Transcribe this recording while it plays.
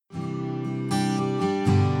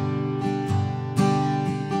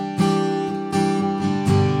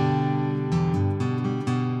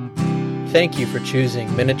Thank you for choosing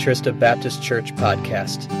Minnetrista Baptist Church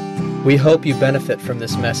podcast. We hope you benefit from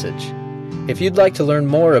this message. If you'd like to learn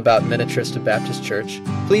more about Minnetrista Baptist Church,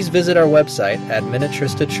 please visit our website at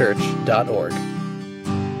minnetristachurch.org.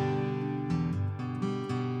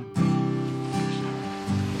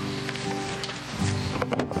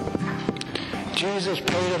 Jesus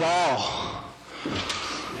paid it all.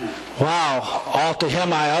 Wow, all to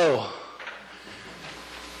him I owe.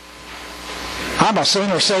 I'm a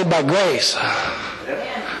sinner saved by grace.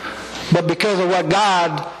 But because of what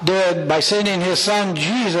God did by sending his son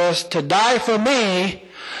Jesus to die for me,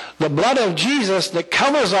 the blood of Jesus that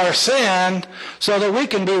covers our sin so that we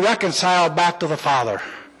can be reconciled back to the Father.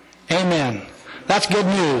 Amen. That's good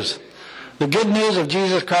news. The good news of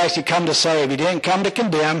Jesus Christ, he come to save. He didn't come to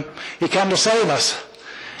condemn. He come to save us.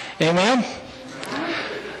 Amen?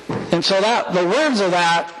 And so the words of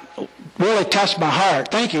that really touched my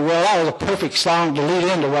heart. Thank you, Will. That was a perfect song to lead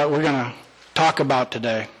into what we're going to talk about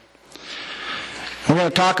today. We're going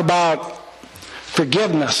to talk about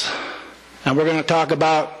forgiveness, and we're going to talk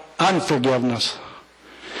about unforgiveness.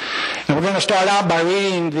 And we're going to start out by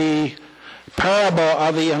reading the parable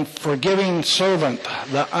of the unforgiving servant.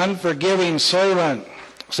 The unforgiving servant.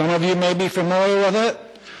 Some of you may be familiar with it.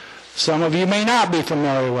 Some of you may not be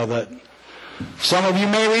familiar with it. Some of you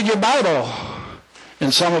may read your Bible,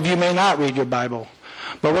 and some of you may not read your Bible.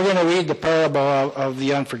 But we're going to read the parable of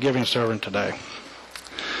the unforgiving servant today.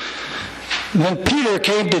 Then Peter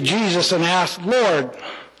came to Jesus and asked, Lord,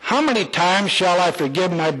 how many times shall I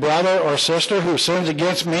forgive my brother or sister who sins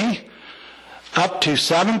against me? Up to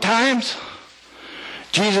 7 times?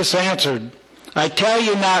 Jesus answered, I tell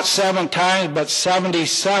you not 7 times, but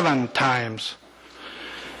 77 times.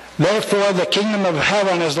 Therefore the kingdom of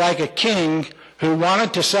heaven is like a king who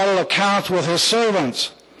wanted to settle accounts with his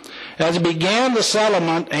servants. As he began the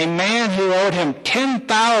settlement, a man who owed him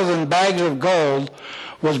 10,000 bags of gold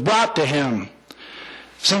was brought to him.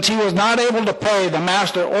 Since he was not able to pay, the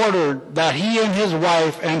master ordered that he and his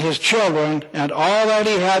wife and his children and all that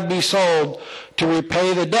he had be sold to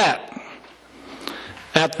repay the debt.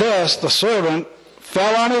 At this, the servant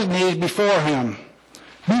fell on his knees before him.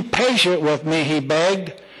 Be patient with me, he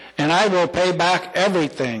begged, and I will pay back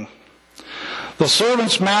everything. The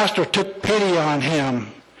servant's master took pity on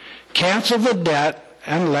him, canceled the debt,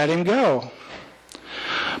 and let him go.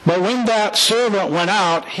 But when that servant went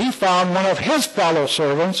out, he found one of his fellow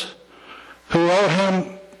servants who owed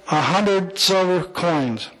him 100 silver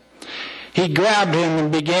coins. He grabbed him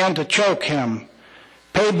and began to choke him.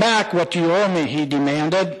 Pay back what you owe me, he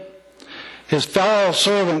demanded. His fellow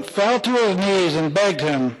servant fell to his knees and begged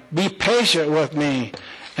him, be patient with me,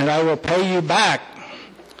 and I will pay you back.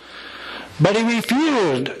 But he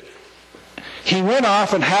refused. He went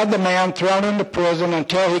off and had the man thrown into prison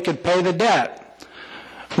until he could pay the debt.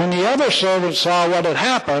 When the other servants saw what had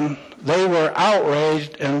happened, they were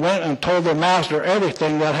outraged and went and told their master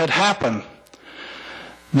everything that had happened.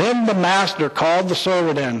 Then the master called the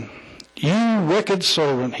servant in. You wicked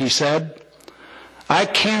servant, he said, I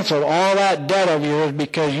canceled all that debt of yours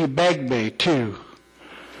because you begged me too.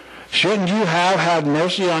 Shouldn't you have had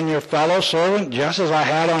mercy on your fellow servant just as I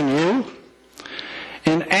had on you?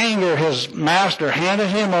 In anger, his master handed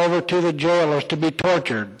him over to the jailers to be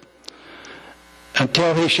tortured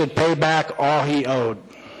until he should pay back all he owed.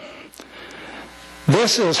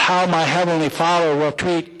 This is how my heavenly Father will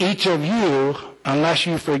treat each of you unless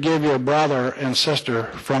you forgive your brother and sister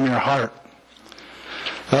from your heart.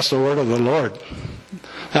 That's the word of the Lord.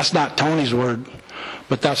 That's not Tony's word,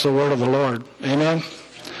 but that's the word of the Lord. Amen?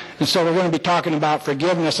 And so we're going to be talking about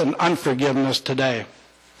forgiveness and unforgiveness today.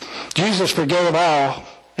 Jesus forgave all,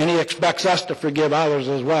 and he expects us to forgive others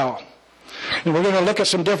as well. And we're going to look at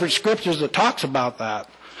some different scriptures that talks about that,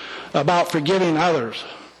 about forgiving others.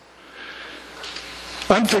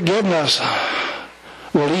 Unforgiveness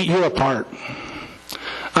will eat you apart.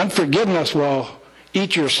 Unforgiveness will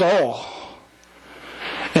eat your soul.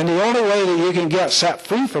 And the only way that you can get set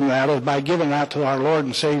free from that is by giving that to our Lord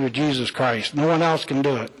and Savior Jesus Christ. No one else can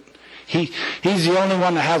do it. He's the only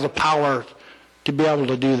one that has the power to be able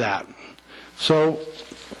to do that. So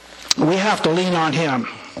we have to lean on him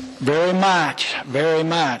very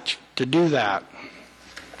much to do that.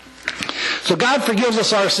 So God forgives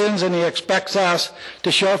us our sins, and he expects us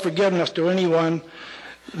to show forgiveness to anyone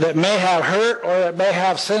that may have hurt or that may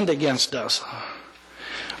have sinned against us.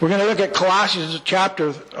 We're going to look at Colossians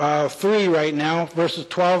chapter 3 right now, verses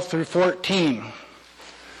 12 through 14.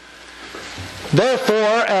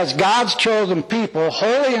 Therefore, as God's chosen people,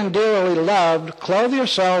 holy and dearly loved, clothe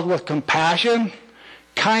yourselves with compassion,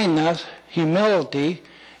 kindness, humility,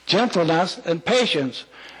 gentleness, and patience.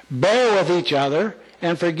 Bear with each other,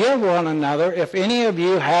 and forgive one another if any of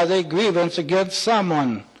you has a grievance against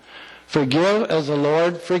someone. Forgive as the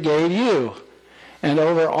Lord forgave you. And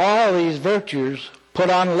over all these virtues, put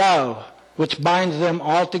on love, which binds them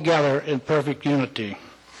all together in perfect unity.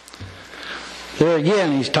 There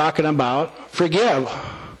again, he's talking about forgive.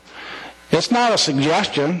 It's not a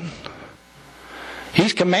suggestion.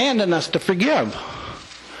 He's commanding us to forgive.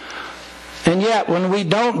 And yet, when we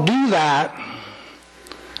don't do that,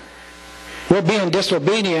 we're being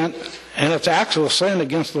disobedient, and it's actual sin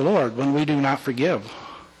against the Lord when we do not forgive.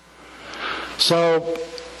 So,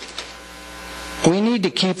 we need to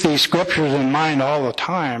keep these scriptures in mind all the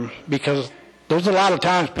time, because there's a lot of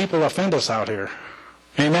times people offend us out here.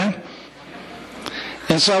 Amen?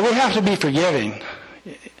 And so we have to be forgiving.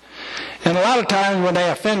 And a lot of times when they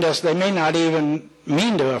offend us, they may not even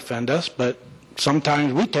mean to offend us, but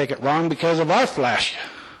sometimes we take it wrong because of our flesh.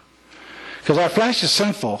 Because our flesh is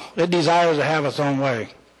sinful. It desires to have its own way.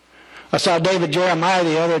 I saw David Jeremiah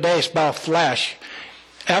the other day spell flesh.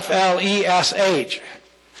 F-L-E-S-H.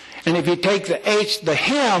 And if you take the H, the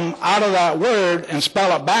him, out of that word and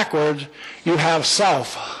spell it backwards, you have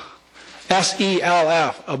self.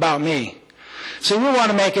 S-E-L-F, about me. See, we want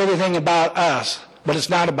to make everything about us, but it's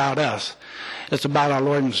not about us. It's about our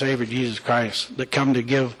Lord and Savior Jesus Christ that come to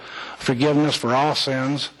give forgiveness for all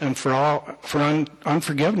sins and for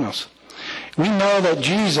unforgiveness. We know that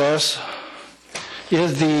Jesus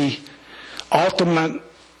is the ultimate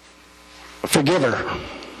forgiver.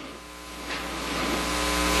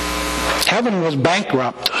 Heaven was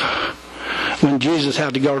bankrupt when Jesus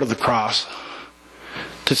had to go to the cross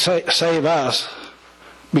to save us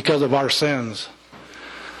because of our sins.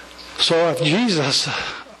 So if Jesus,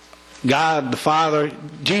 God the Father,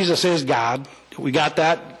 Jesus is God, we got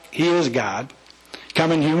that, He is God,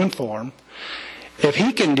 come in human form. If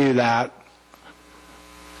He can do that,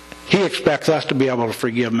 He expects us to be able to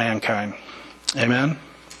forgive mankind. Amen?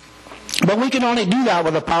 But we can only do that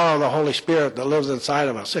with the power of the Holy Spirit that lives inside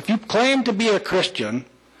of us. If you claim to be a Christian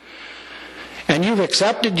and you've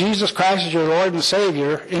accepted Jesus Christ as your Lord and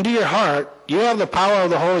Savior into your heart, you have the power of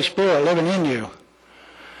the Holy Spirit living in you.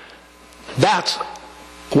 That's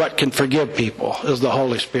what can forgive people, is the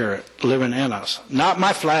Holy Spirit living in us. Not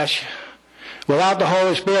my flesh. Without the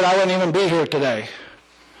Holy Spirit, I wouldn't even be here today.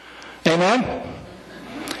 Amen?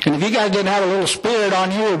 And if you guys didn't have a little spirit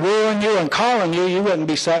on you, wooing you and calling you, you wouldn't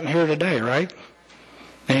be sitting here today, right?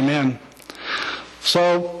 Amen.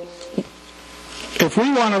 So, if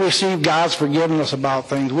we want to receive God's forgiveness about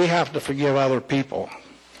things, we have to forgive other people.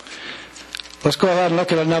 Let's go ahead and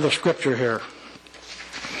look at another scripture here.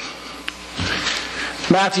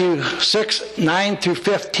 Matthew 6, 9 through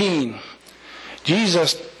 15.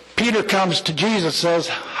 Peter comes to Jesus and says,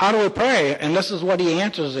 how do we pray? And this is what he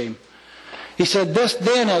answers him. He said, this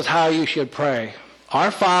then is how you should pray.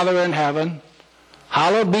 Our Father in heaven,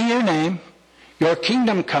 hallowed be your name. Your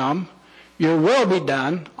kingdom come. Your will be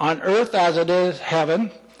done on earth as it is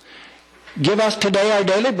heaven. Give us today our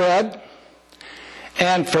daily bread.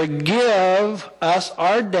 And forgive us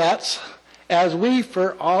our debts as we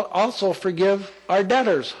also forgive our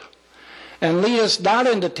debtors. And lead us not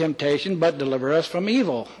into temptation, but deliver us from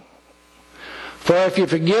evil. For if you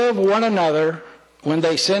forgive one another when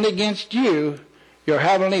they sin against you, your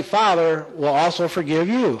heavenly Father will also forgive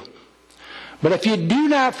you. But if you do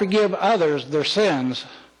not forgive others their sins,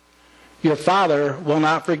 your Father will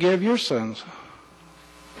not forgive your sins.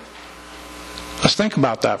 Let's think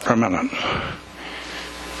about that for a minute.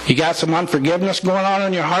 You got some unforgiveness going on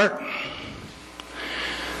in your heart?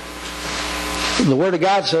 The Word of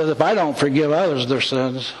God says if I don't forgive others their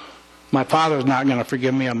sins, my Father's not going to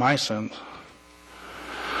forgive me of my sins.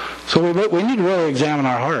 So we need to really examine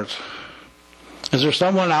our hearts. Is there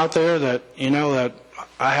someone out there that, that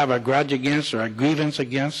I have a grudge against or a grievance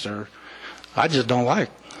against or I just don't like?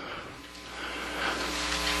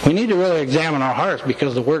 We need to really examine our hearts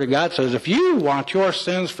because the Word of God says if you want your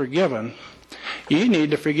sins forgiven, you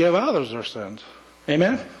need to forgive others their sins.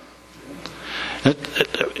 Amen?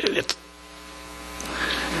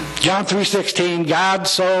 John 3:16, God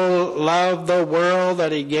so loved the world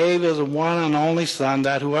that He gave His one and only Son,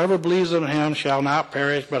 that whoever believes in Him shall not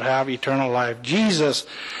perish but have eternal life. Jesus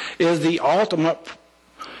is the ultimate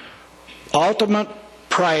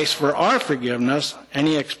price for our forgiveness, and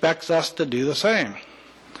He expects us to do the same.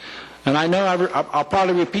 And I know I'll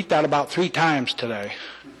probably repeat that about 3 times today.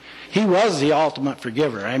 He was the ultimate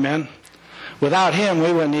forgiver, amen? Without Him,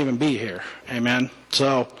 we wouldn't even be here, amen?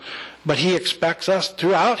 But He expects us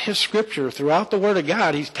throughout His Scripture, throughout the Word of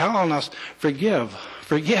God, He's telling us, forgive,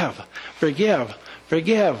 forgive, forgive,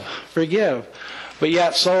 forgive, forgive, But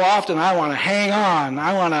yet so often I want to hang on.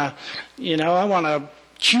 I want to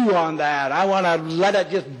chew on that. I want to let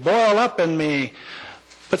it just boil up in me.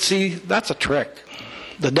 But see, that's a trick.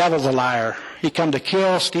 The devil's a liar. He come to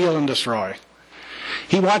kill, steal, and destroy.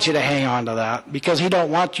 He wants you to hang on to that because he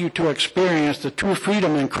don't want you to experience the true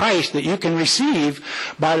freedom in Christ that you can receive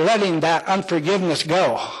by letting that unforgiveness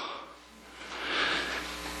go.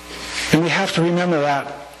 And we have to remember that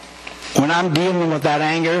when I'm dealing with that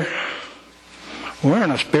anger, we're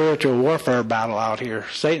in a spiritual warfare battle out here.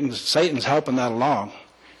 Satan's helping that along.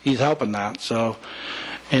 He's helping that. So,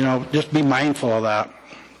 just be mindful of that.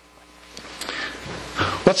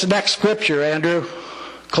 What's the next scripture, Andrew?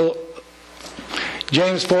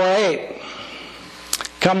 James 4:8.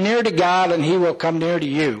 Come near to God and he will come near to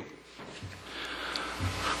you.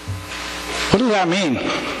 What does that mean?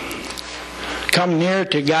 Come near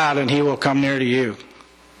to God and he will come near to you.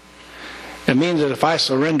 It means that if I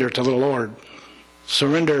surrender to the Lord,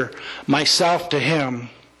 surrender myself to him,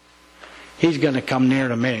 he's going to come near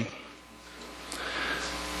to me.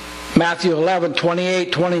 Matthew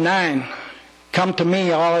 11:28-29. Come to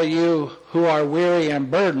me, all of you who are weary and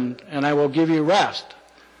burdened, and I will give you rest.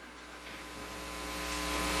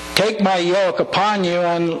 Take my yoke upon you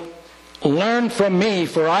and learn from me,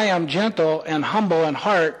 for I am gentle and humble in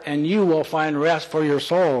heart, and you will find rest for your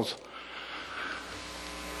souls.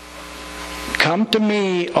 Come to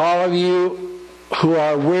me, all of you who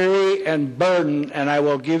are weary and burdened, and I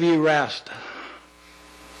will give you rest.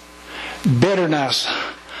 Bitterness,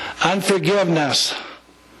 unforgiveness,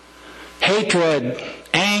 hatred,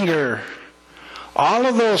 anger, all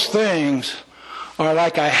of those things are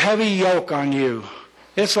like a heavy yoke on you.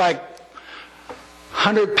 It's like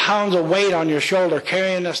 100 pounds of weight on your shoulder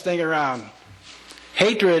carrying this thing around.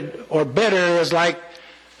 Hatred or bitter is like,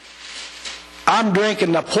 I'm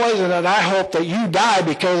drinking the poison and I hope that you die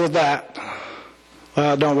because of that.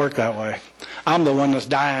 Well, it don't work that way. I'm the one that's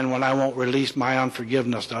dying when I won't release my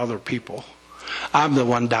unforgiveness to other people. I'm the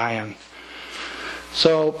one dying.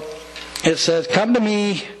 So it says, come to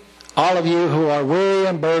me, all of you who are weary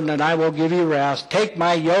and burdened, and I will give you rest. Take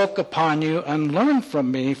my yoke upon you and learn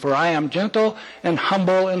from me, for I am gentle and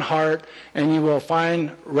humble in heart, and you will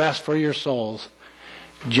find rest for your souls.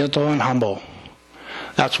 Gentle and humble.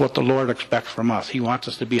 That's what the Lord expects from us. He wants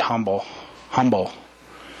us to be humble. Humble.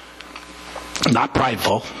 Not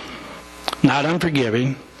prideful. Not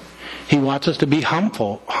unforgiving. He wants us to be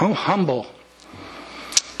humble. Humble.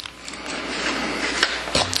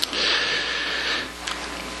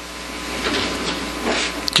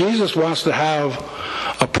 Jesus wants to have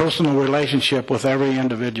a personal relationship with every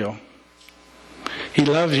individual. He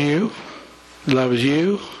loves you. He loves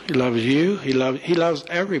you. He loves you. He loves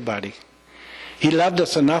everybody. He loved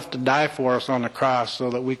us enough to die for us on the cross so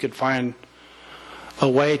that we could find a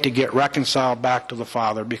way to get reconciled back to the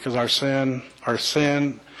Father, because our sin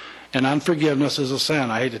and unforgiveness is a sin.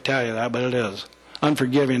 I hate to tell you that, but it is.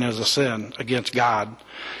 Unforgiving is a sin against God.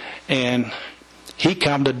 And He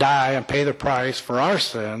came to die and pay the price for our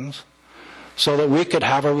sins so that we could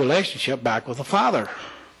have a relationship back with the Father,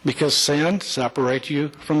 because sin separates you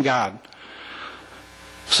from God.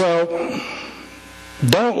 So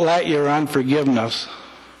don't let your unforgiveness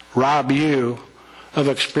rob you of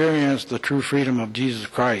experiencing the true freedom of Jesus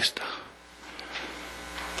Christ.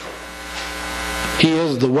 He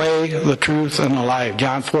is the way, the truth, and the life.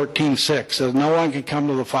 John 14:6 says, no one can come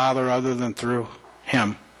to the Father other than through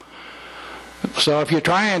Him. So if you're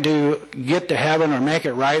trying to get to heaven or make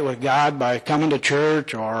it right with God by coming to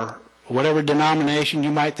church or whatever denomination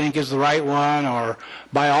you might think is the right one, or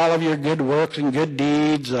by all of your good works and good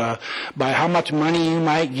deeds, by how much money you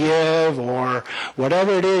might give, or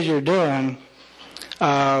whatever it is you're doing,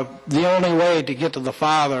 the only way to get to the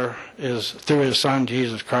Father is through His Son,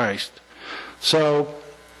 Jesus Christ. So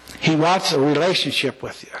He wants a relationship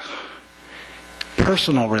with you,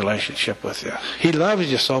 personal relationship with you. He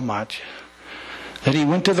loves you so much that He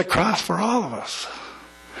went to the cross for all of us.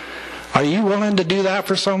 Are you willing to do that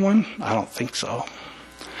for someone? I don't think so.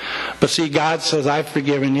 But see, God says, I've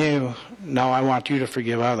forgiven you. Now I want you to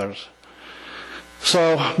forgive others.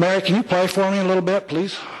 So, Mary, can you play for me a little bit,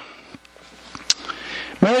 please?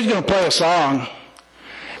 Mary's going to play a song,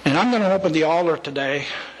 and I'm going to open the altar today.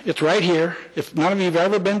 It's right here. If none of you have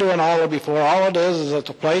ever been to an altar before, all it is it's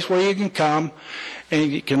a place where you can come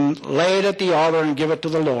and you can lay it at the altar and give it to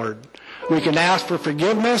the Lord. We can ask for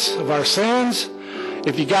forgiveness of our sins.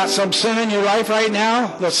 If you got some sin in your life right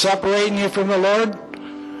now that's separating you from the Lord,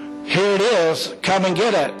 here it is. Come and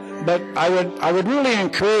get it. But I would really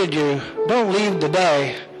encourage you, don't leave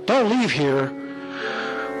today. Don't leave here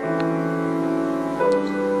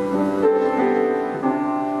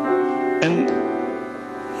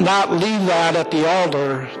not leave that at the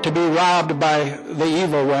altar to be robbed by the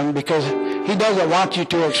evil one, because he doesn't want you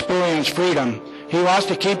to experience freedom. He wants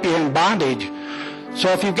to keep you in bondage. So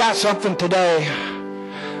if you've got something today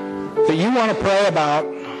that you want to pray about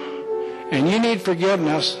and you need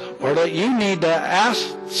forgiveness, or that you need to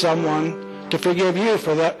ask someone to forgive you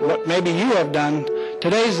for that, what maybe you have done,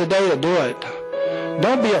 today's the day to do it.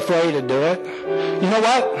 Don't be afraid to do it. You know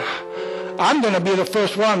what? I'm going to be the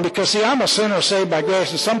first one, because, see, I'm a sinner saved by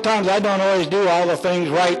grace, and sometimes I don't always do all the things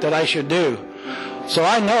right that I should do. So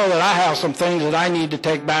I know that I have some things that I need to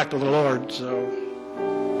take back to the Lord. So.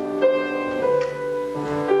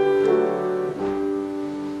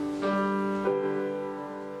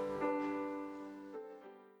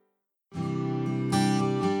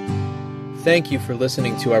 Thank you for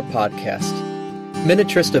listening to our podcast.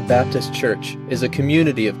 Minnetrista Baptist Church is a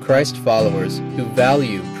community of Christ followers who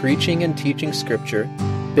value preaching and teaching Scripture,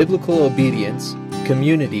 biblical obedience,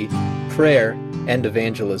 community, prayer, and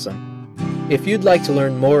evangelism. If you'd like to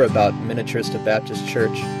learn more about Minnetrista Baptist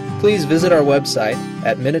Church, please visit our website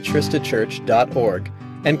at minnetristachurch.org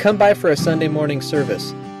and come by for a Sunday morning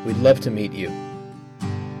service. We'd love to meet you.